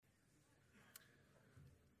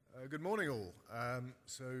Good morning, all.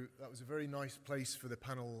 So that was a very nice place for the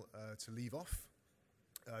panel to leave off,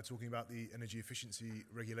 talking about the energy efficiency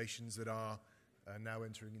regulations that are now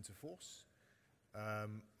entering into force.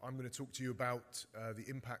 I'm going to talk to you about the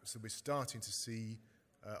impacts that we're starting to see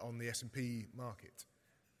on the S&P market.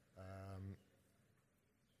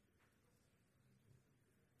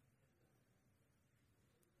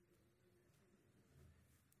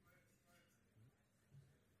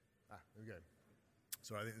 There we go.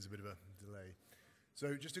 Sorry, I think there's a bit of a delay.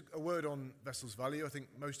 So just a word on vessels value. I think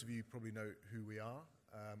most of you probably know who we are.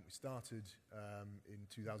 We started in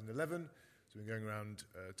 2011, so we've been going around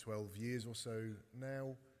 12 years or so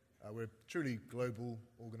now. We're a truly global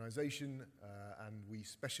organisation, and we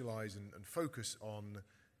specialise and focus on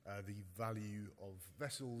the value of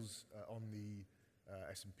vessels on the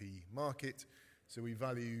S&P market. So we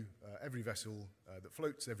value every vessel that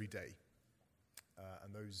floats every day,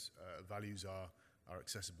 and those values are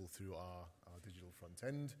accessible through our digital front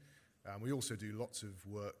end. We also do lots of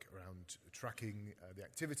work around tracking the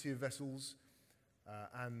activity of vessels,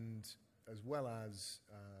 and as well as,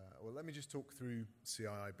 well, let me just talk through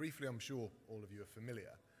CII briefly. I'm sure all of you are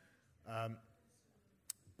familiar.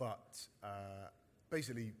 But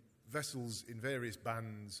basically, vessels in various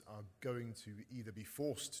bands are going to either be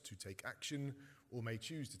forced to take action or may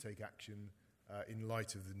choose to take action in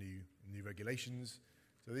light of the new regulations.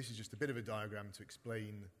 So this is just a bit of a diagram to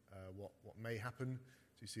explain what may happen.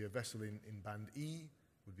 So you see a vessel in band E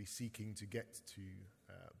would be seeking to get to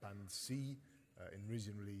band C in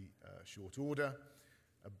reasonably short order.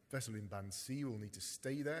 A vessel in band C will need to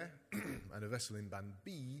stay there, and a vessel in band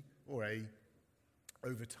B or A,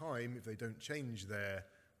 over time, if they don't change their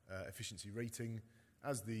efficiency rating,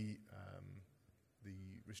 as the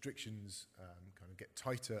restrictions kind of get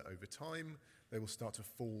tighter over time, they will start to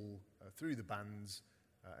fall through the bands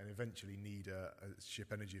and eventually need a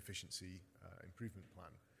ship energy efficiency improvement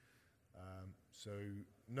plan. So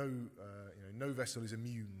no vessel is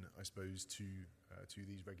immune, I suppose, to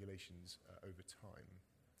these regulations over time.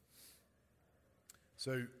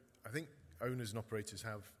 So I think owners and operators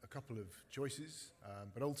have a couple of choices,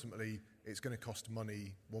 but ultimately it's going to cost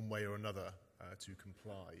money one way or another to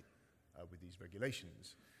comply with these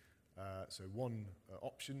regulations. So one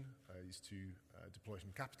option is to deploy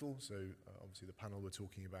some capital. So obviously the panel were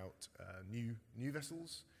talking about new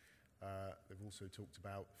vessels. They've also talked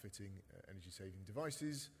about fitting energy-saving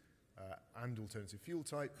devices and alternative fuel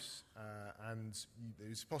types. And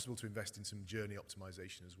it's possible to invest in some journey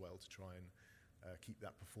optimization as well to try and keep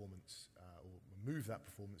that performance or move that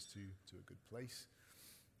performance to a good place.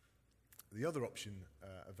 The other option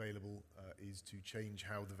available is to change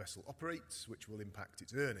how the vessel operates, which will impact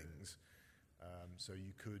its earnings. So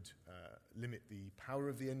you could limit the power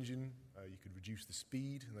of the engine, you could reduce the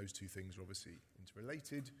speed, and those two things are obviously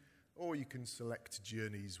interrelated, or you can select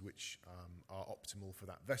journeys which are optimal for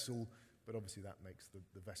that vessel, but obviously that makes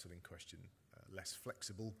the vessel in question less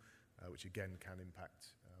flexible, which again can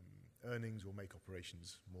impact earnings or make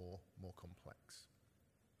operations more complex.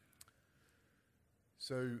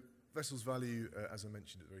 So vessels value, as I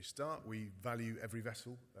mentioned at the very start, we value every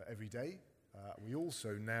vessel every day. We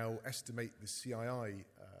also now estimate the CII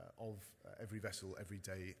of every vessel every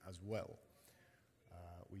day as well.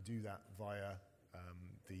 We do that via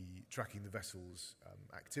the tracking the vessel's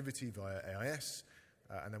activity via AIS,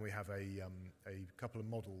 and then we have a couple of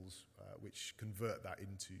models which convert that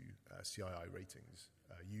into CII ratings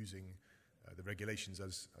using the regulations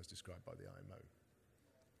as described by the IMO.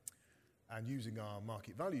 And using our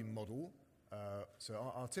market value model,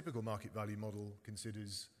 so our typical market value model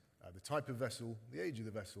considers the type of vessel, the age of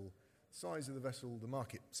the vessel, size of the vessel, the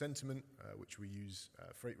market sentiment, which we use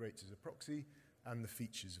freight rates as a proxy, and the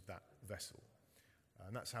features of that vessel.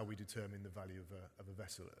 And that's how we determine the value of a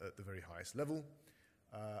vessel at the very highest level.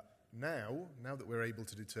 Now that we're able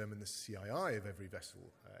to determine the CII of every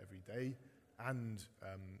vessel every day, and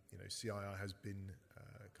CII has been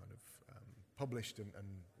kind of published and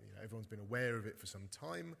everyone's been aware of it for some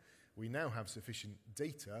time, we now have sufficient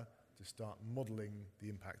data to start modelling the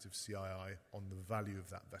impact of CII on the value of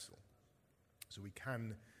that vessel. So we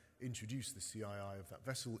can introduce the CII of that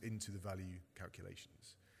vessel into the value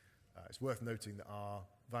calculations. It's worth noting that our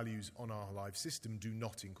values on our live system do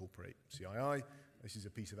not incorporate CII. This is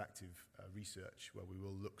a piece of active research where we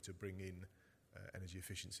will look to bring in energy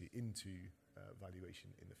efficiency into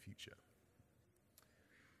valuation in the future.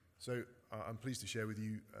 So I'm pleased to share with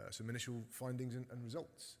you some initial findings and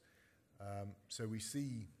results. So we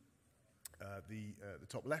see the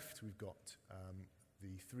top left, we've got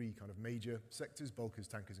the three kind of major sectors, bulkers,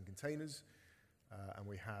 tankers and containers, and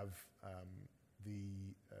we have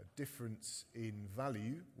the difference in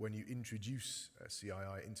value when you introduce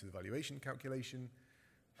CII into the valuation calculation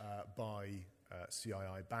by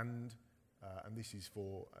CII band, and this is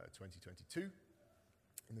for 2022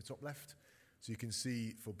 in the top left. So you can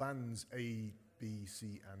see for bands A, B,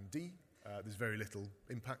 C, and D, there's very little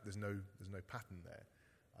impact. There's no pattern there.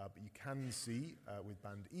 But you can see with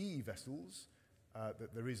band E vessels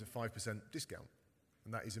that there is a 5% discount,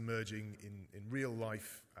 and that is emerging in real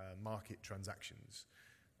life market transactions.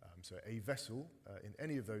 So a vessel in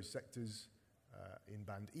any of those sectors in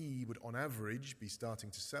band E would on average be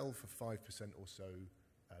starting to sell for 5% or so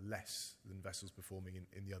less than vessels performing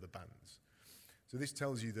in the other bands. So this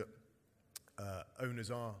tells you that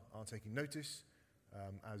owners are taking notice,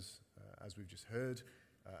 as we've just heard,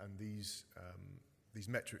 and these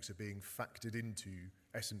metrics are being factored into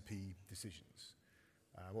S&P decisions.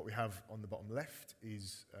 What we have on the bottom left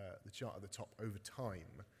is the chart at the top over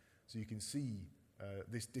time. So you can see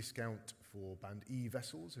this discount for band E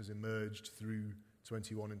vessels has emerged through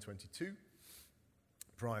 21 and 22.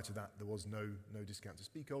 Prior to that, there was no discount to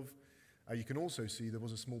speak of. You can also see there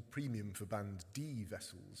was a small premium for band D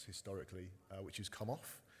vessels historically, which has come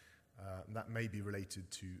off. And that may be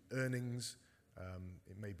related to earnings.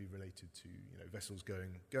 It may be related to vessels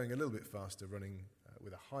going a little bit faster, running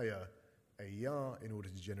with a higher AER in order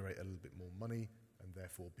to generate a little bit more money and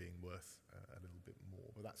therefore being worth a little bit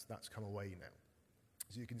more. But that's come away now.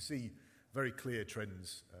 So you can see very clear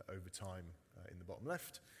trends over time in the bottom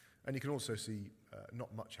left. And you can also see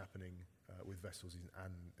not much happening with vessels in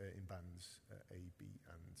bands A, B,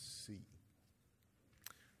 and C.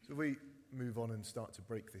 So if we move on and start to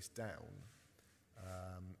break this down,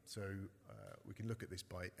 we can look at this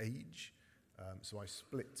by age. So I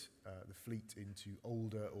split the fleet into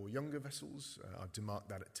older or younger vessels. I've demarked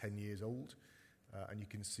that at 10 years old. And you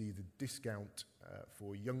can see the discount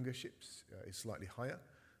for younger ships is slightly higher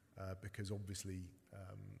because obviously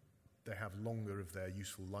they have longer of their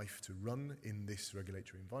useful life to run in this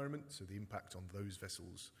regulatory environment. So the impact on those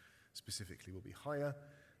vessels specifically will be higher.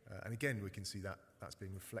 And again, we can see that's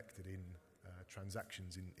being reflected in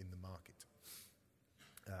transactions in the market.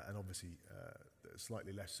 And obviously,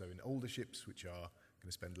 slightly less so in older ships, which are going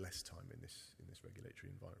to spend less time in this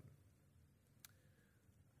regulatory environment.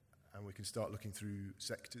 And we can start looking through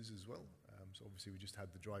sectors as well. So obviously, we just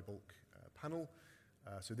had the dry bulk panel.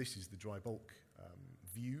 So this is the dry bulk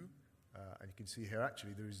view. And you can see here,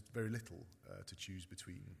 actually, there is very little to choose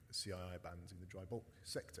between CII bands in the dry bulk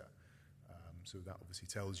sector. So that obviously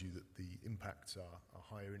tells you that the impacts are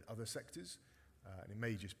higher in other sectors. And it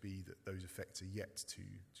may just be that those effects are yet to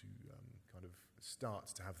kind of start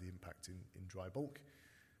to have the impact in dry bulk.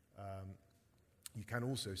 You can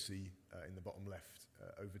also see in the bottom left,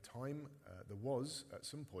 over time, there was at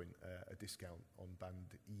some point a discount on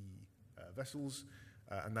band E vessels,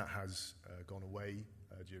 and that has gone away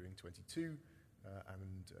during 22,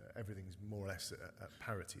 and everything's more or less at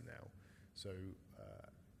parity now. So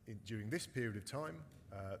during this period of time,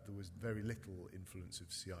 there was very little influence of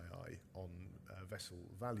CII on vessel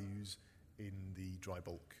values in the dry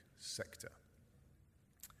bulk sector.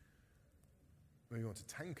 Moving on to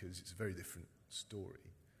tankers, it's a very different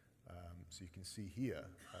story. So you can see here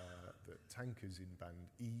that tankers in band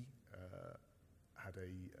E had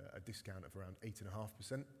a discount of around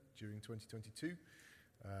 8.5% during 2022.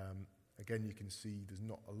 Again, you can see there's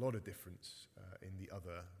not a lot of difference in the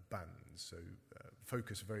other bands. So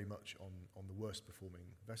focus very much on the worst performing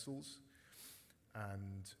vessels.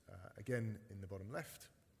 And again, in the bottom left,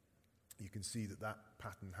 you can see that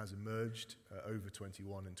pattern has emerged over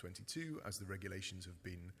 21 and 22 as the regulations have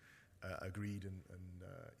been agreed and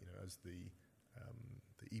as the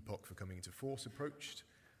epoch for coming into force approached.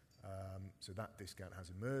 So that discount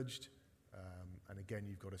has emerged. And again,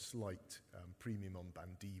 you've got a slight premium on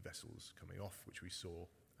band D vessels coming off, which we saw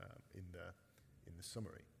in the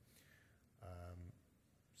summary.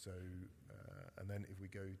 And then if we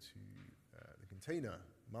go to the container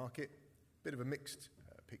market, bit of a mixed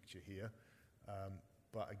picture here.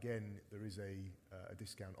 But again, there is a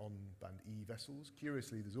discount on band E vessels.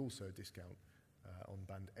 Curiously, there's also a discount on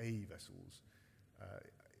band A vessels.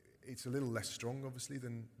 It's a little less strong, obviously,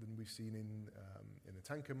 than we've seen in the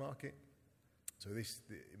tanker market. So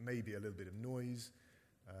it may be a little bit of noise.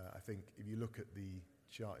 I think if you look at the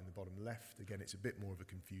chart in the bottom left, again, it's a bit more of a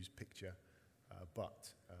confused picture, but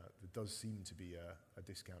there does seem to be a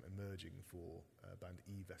discount emerging for band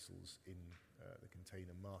E vessels in the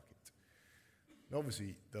container market. And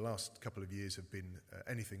obviously, the last couple of years have been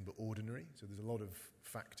anything but ordinary, so there's a lot of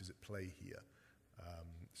factors at play here.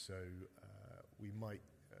 So we might,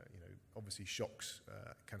 obviously shocks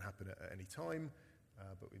can happen at any time.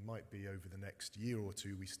 but it might be over the next year or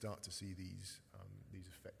two we start to see these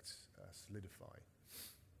effects solidify.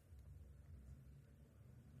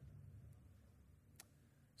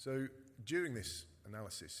 So during this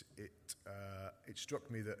analysis, it struck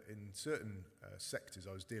me that in certain sectors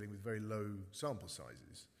I was dealing with very low sample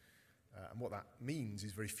sizes. And what that means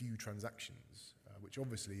is very few transactions, which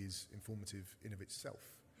obviously is informative in of itself.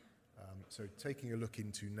 So taking a look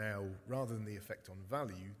into now, rather than the effect on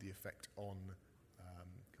value, the effect on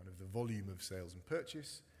kind of the volume of sales and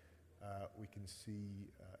purchase, we can see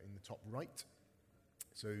in the top right.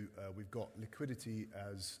 So we've got liquidity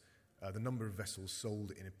as the number of vessels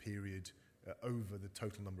sold in a period over the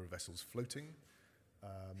total number of vessels floating.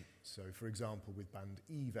 So, for example, with Band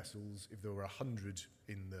E vessels, if there were 100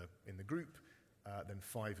 in the group, then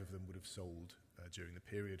 5 of them would have sold during the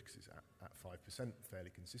period because it's at 5% fairly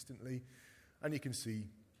consistently. And you can see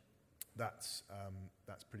that's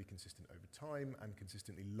pretty consistent over time and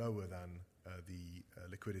consistently lower than the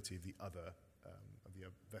liquidity of the other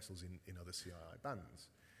vessels in other CII bands.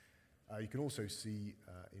 You can also see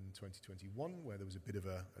in 2021, where there was a bit of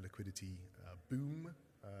a liquidity boom,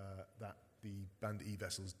 that the Band E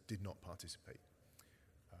vessels did not participate.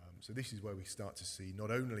 So this is where we start to see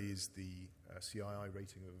not only is the CII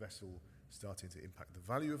rating of a vessel starting to impact the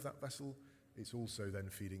value of that vessel, it's also then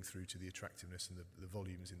feeding through to the attractiveness and the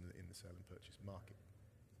volumes in the sale and purchase market.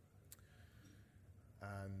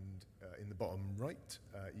 And in the bottom right,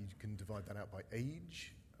 you can divide that out by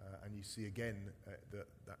age. And you see again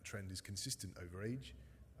that trend is consistent over age,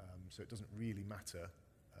 so it doesn't really matter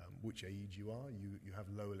which age you are. You have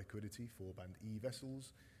lower liquidity for Band E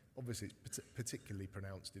vessels. Obviously, it's particularly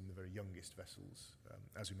pronounced in the very youngest vessels,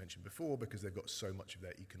 as we mentioned before, because they've got so much of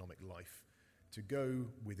their economic life to go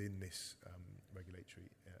within this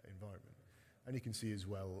regulatory environment. And you can see as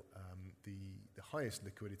well the highest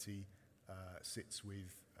liquidity sits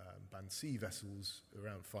with Band C vessels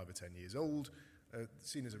around 5 or 10 years old,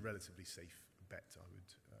 seen as a relatively safe bet,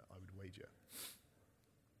 I would wager.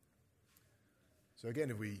 So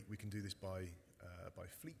again, if we can do this by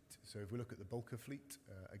fleet. So if we look at the bulker fleet,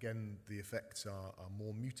 again the effects are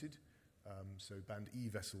more muted. So Band E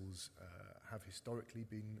vessels have historically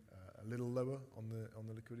been a little lower on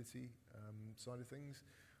the liquidity side of things,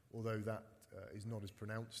 although that is not as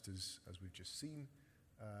pronounced as we've just seen.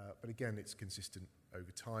 But again, it's consistent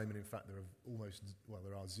over time, and in fact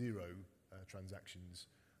there are 0 transactions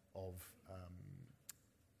of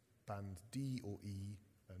Band D or E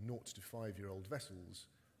 0 to 5-year-old vessels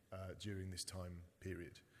during this time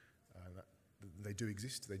period. They do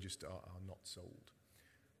exist, they just are not sold.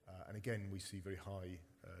 And again, we see very high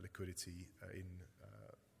liquidity in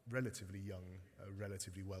relatively young,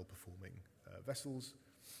 relatively well-performing vessels.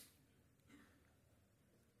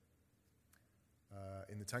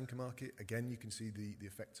 In the tanker market, again, you can see the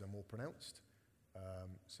effects are more pronounced.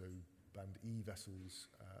 So Band E vessels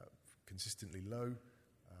consistently low,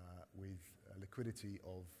 with liquidity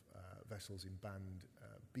of vessels in Band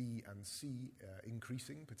B and C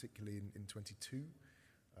increasing, particularly in 22,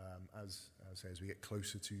 as we get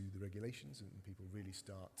closer to the regulations and people really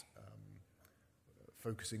start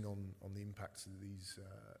focusing on the impacts that these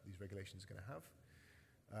regulations are going to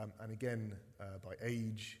have. And again, by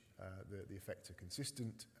age, the effects are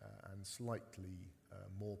consistent and slightly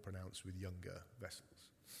more pronounced with younger vessels.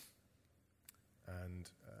 And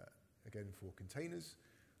again, for containers,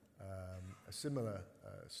 a similar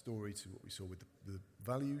story to what we saw with the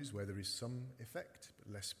values, where there is some effect,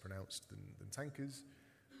 but less pronounced than tankers.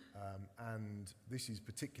 And this is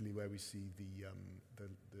particularly where we see the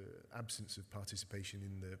absence of participation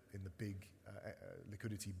in the big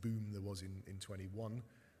liquidity boom there was in 21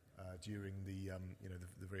 during the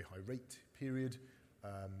very high rate period.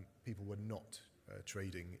 People were not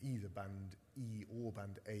trading either Band E or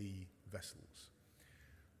Band A vessels.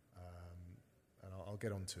 And I'll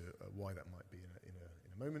get on to why that might be in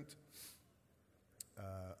a moment.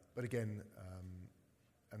 But again,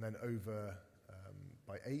 and then over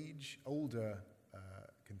by age, older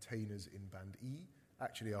containers in Band E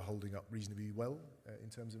actually are holding up reasonably well in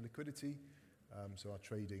terms of liquidity, so are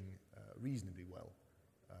trading reasonably well.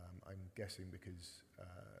 I'm guessing because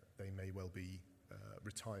they may well be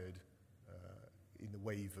retired in the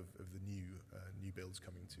wave of the new builds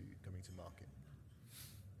coming to market.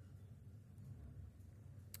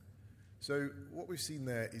 So what we've seen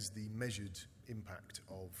there is the measured impact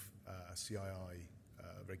of CII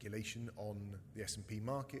regulation on the S&P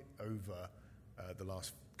market over the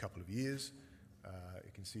last couple of years.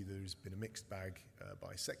 You can see there's been a mixed bag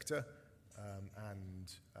by sector,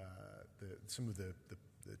 and some of the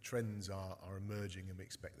trends are emerging, and we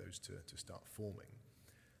expect those to start forming.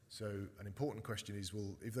 So an important question is,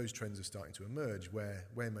 well, if those trends are starting to emerge, where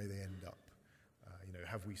may they end up?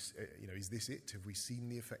 Have we, is this it? Have we seen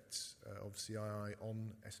the effects of CII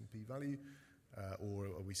on S&P value, or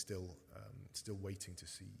are we still waiting to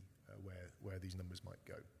see where these numbers might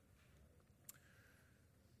go?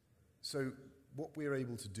 So what we're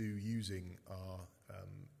able to do using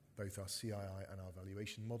both our CII and our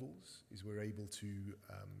valuation models is we're able to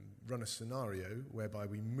run a scenario whereby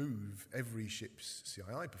we move every ship's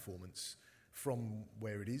CII performance from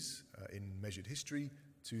where it is in measured history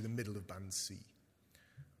to the middle of band C.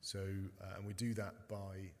 So, and we do that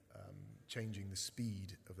by changing the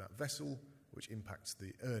speed of that vessel, which impacts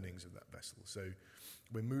the earnings of that vessel. So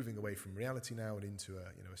we're moving away from reality now and into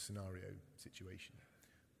a scenario situation.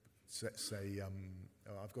 So let's say,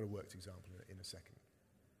 I've got a worked example in a second.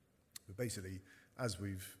 But basically, as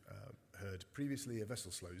we've heard previously, a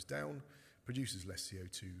vessel slows down, produces less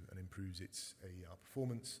CO2 and improves its AER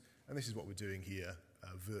performance. And this is what we're doing here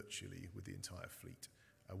virtually with the entire fleet.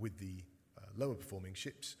 With the lower performing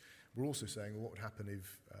ships, we're also saying, well, what would happen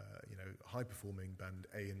if high performing band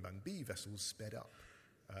A and band B vessels sped up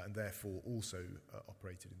and therefore also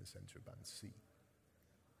operated in the centre of band C.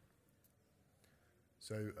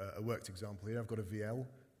 So a worked example here, I've got a VL,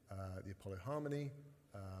 the Apollo Harmony.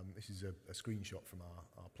 This is a screenshot from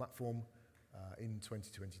our platform. In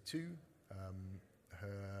 2022,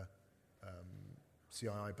 her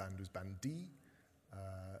CII band was band D.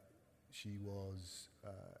 She was,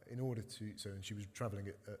 and she was travelling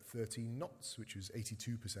at 13 knots, which was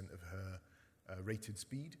 82% of her rated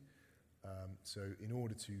speed. So in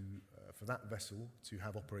order for that vessel to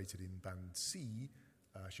have operated in band C,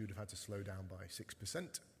 she would have had to slow down by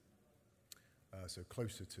 6%, so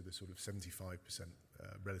closer to the sort of 75%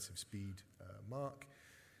 relative speed mark.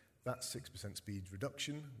 That 6% speed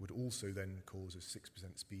reduction would also then cause a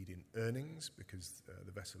 6% speed in earnings because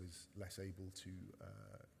the vessel is less able to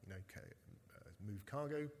move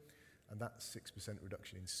cargo. And that 6%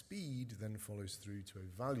 reduction in speed then follows through to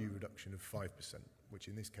a value reduction of 5%, which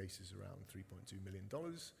in this case is around $3.2 million.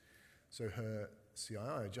 So her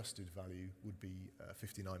CII adjusted value would be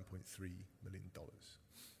 $59.3 million.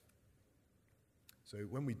 So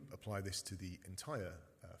when we apply this to the entire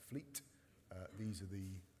fleet, these are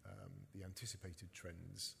the anticipated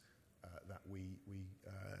trends that we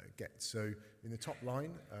get. So in the top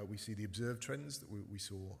line, we see the observed trends that we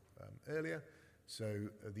saw earlier. So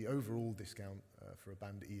the overall discount for a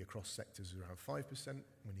band E across sectors is around 5%.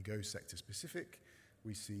 When you go sector specific,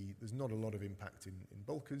 we see there's not a lot of impact in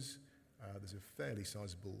bulkers. There's a fairly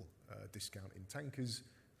sizable discount in tankers,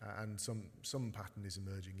 and some pattern is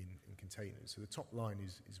emerging in containers. So the top line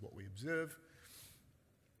is what we observe.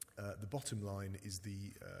 The bottom line is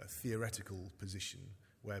the theoretical position,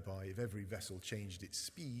 whereby if every vessel changed its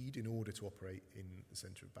speed in order to operate in the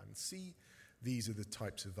centre of band C, these are the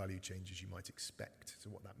types of value changes you might expect.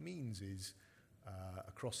 So what that means is,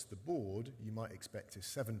 across the board, you might expect a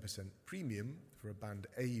 7% premium for a band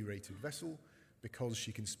A rated vessel because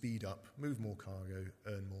she can speed up, move more cargo,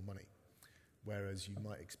 earn more money. Whereas you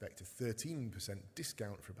might expect a 13%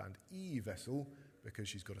 discount for a band E vessel because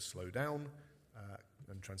she's got to slow down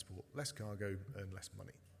and transport less cargo, earn less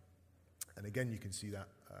money. And again, you can see that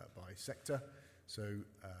by sector. So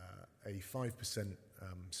a 5%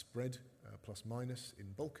 spread plus minus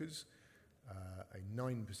in bulkers, a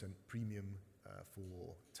 9% premium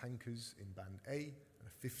for tankers in band A, and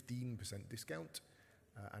a 15% discount,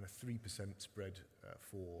 and a 3% spread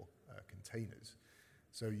for containers.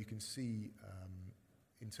 So you can see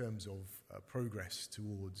in terms of progress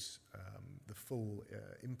towards the full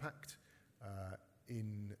impact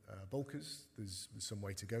in bulkers, there's some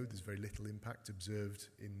way to go. There's very little impact observed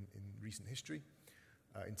in recent history.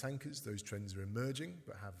 In tankers, those trends are emerging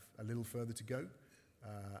but have a little further to go.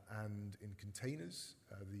 And in containers,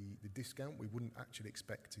 the discount we wouldn't actually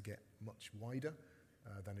expect to get much wider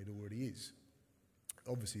than it already is.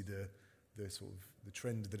 Obviously, the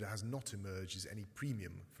trend that has not emerged is any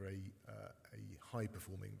premium for a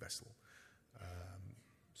high-performing vessel.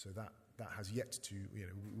 So that has yet to,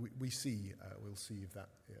 we'll see if that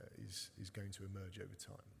is going to emerge over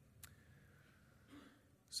time.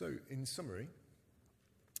 So in summary,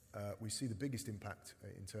 we see the biggest impact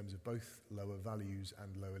in terms of both lower values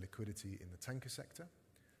and lower liquidity in the tanker sector.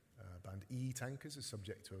 Band E tankers are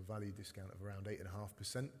subject to a value discount of around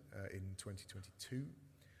 8.5% in 2022.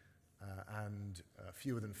 And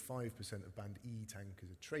fewer than 5% of band E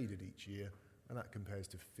tankers are traded each year, and that compares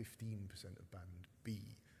to 15% of band B.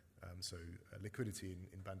 So liquidity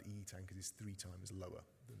in band E tankers is 3 times lower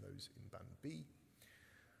than those in band B.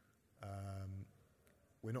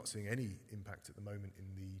 We're not seeing any impact at the moment in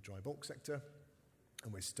the dry bulk sector.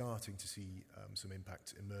 and we're starting to see some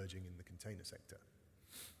impact emerging in the container sector.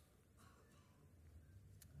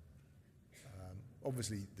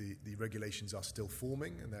 Obviously, the regulations are still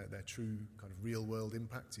forming, and their true kind of real-world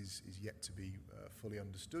impact is yet to be fully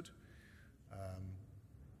understood.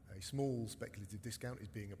 A small speculative discount is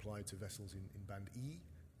being applied to vessels in Band E,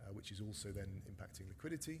 which is also then impacting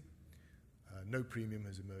liquidity. No premium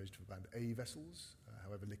has emerged for Band A vessels.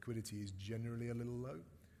 However, liquidity is generally a little low.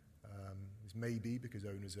 This may be because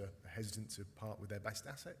owners are hesitant to part with their best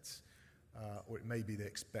assets, or it may be they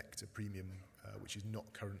expect a premium which is not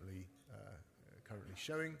currently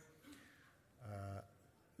showing.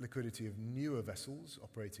 Liquidity of newer vessels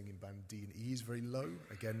operating in Band D and E is very low,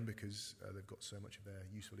 again because they've got so much of their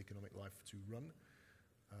useful economic life to run.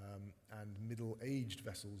 And middle-aged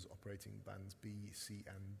vessels operating Bands B, C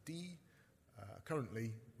and D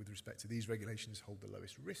currently, with respect to these regulations, hold the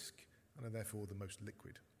lowest risk and are therefore the most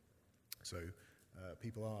liquid. So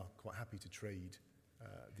people are quite happy to trade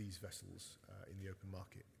these vessels in the open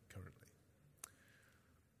market currently.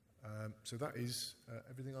 So that is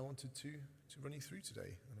everything I wanted to run you through today,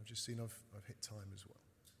 and I've just seen I've hit time as well.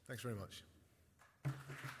 Thanks very much.